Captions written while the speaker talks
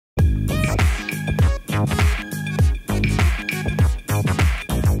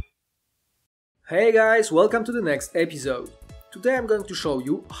Hey guys, welcome to the next episode. Today I'm going to show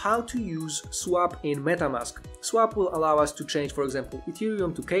you how to use swap in MetaMask. Swap will allow us to change, for example,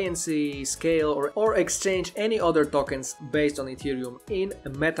 Ethereum to KNC, Scale, or exchange any other tokens based on Ethereum in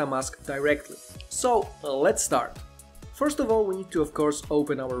MetaMask directly. So let's start. First of all, we need to of course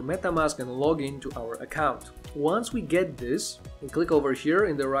open our MetaMask and log into our account. Once we get this, we click over here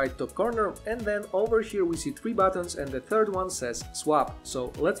in the right top corner, and then over here we see three buttons and the third one says swap.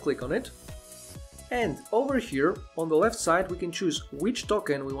 So let's click on it. And over here on the left side we can choose which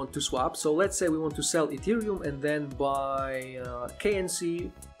token we want to swap. So let's say we want to sell Ethereum and then buy KNC.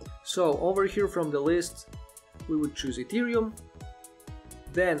 So over here from the list we would choose Ethereum.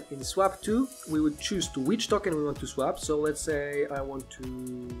 Then in swap 2 we would choose to which token we want to swap. So let's say I want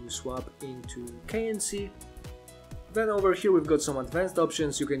to swap into KNC. Then over here we've got some advanced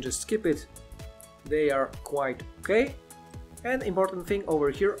options, you can just skip it. They are quite okay. And important thing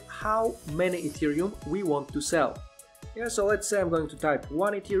over here, how many Ethereum we want to sell. Yeah, so let's say I'm going to type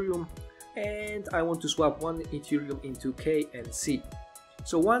 1 Ethereum and I want to swap 1 Ethereum into KNC.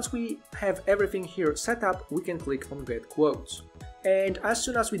 So once we have everything here set up, we can click on get quotes. And as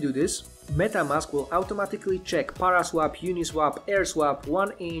soon as we do this, MetaMask will automatically check Paraswap, Uniswap, AirSwap,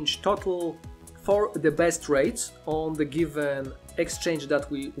 1inch, Total for the best rates on the given exchange that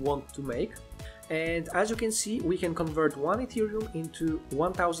we want to make. And as you can see, we can convert 1 Ethereum into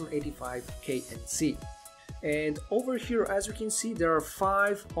 1085 KNC. And over here, as you can see, there are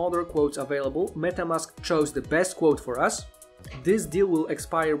 5 other quotes available. MetaMask chose the best quote for us. This deal will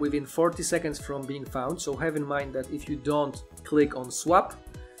expire within 40 seconds from being found, so have in mind that if you don't click on swap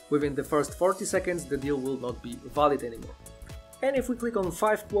within the first 40 seconds, the deal will not be valid anymore. And if we click on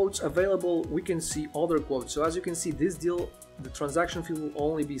 5 quotes available, we can see other quotes. So as you can see, this deal, the transaction fee will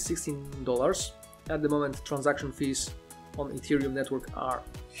only be $16. At the moment, transaction fees on Ethereum network are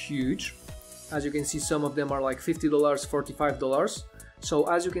huge. As you can see, some of them are like $50, $45. So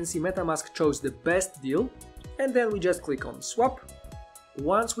as you can see, MetaMask chose the best deal, and then we just click on swap.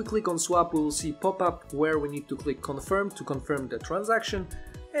 Once we click on swap, we will see pop up where we need to click confirm to confirm the transaction,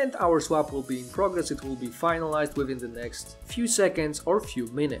 and our swap will be in progress. It will be finalized within the next few seconds or few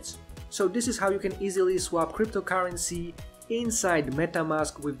minutes. So this is how you can easily swap cryptocurrency inside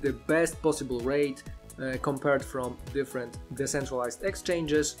MetaMask with the best possible rate compared from different decentralized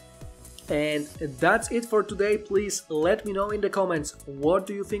exchanges. And that's it for today. Please let me know in the comments, what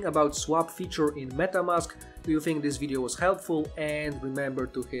do you think about swap feature in MetaMask? Do you think this video was helpful? And remember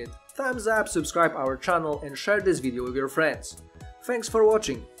to hit thumbs up, subscribe our channel and share this video with your friends. Thanks for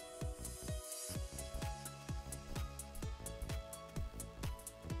watching.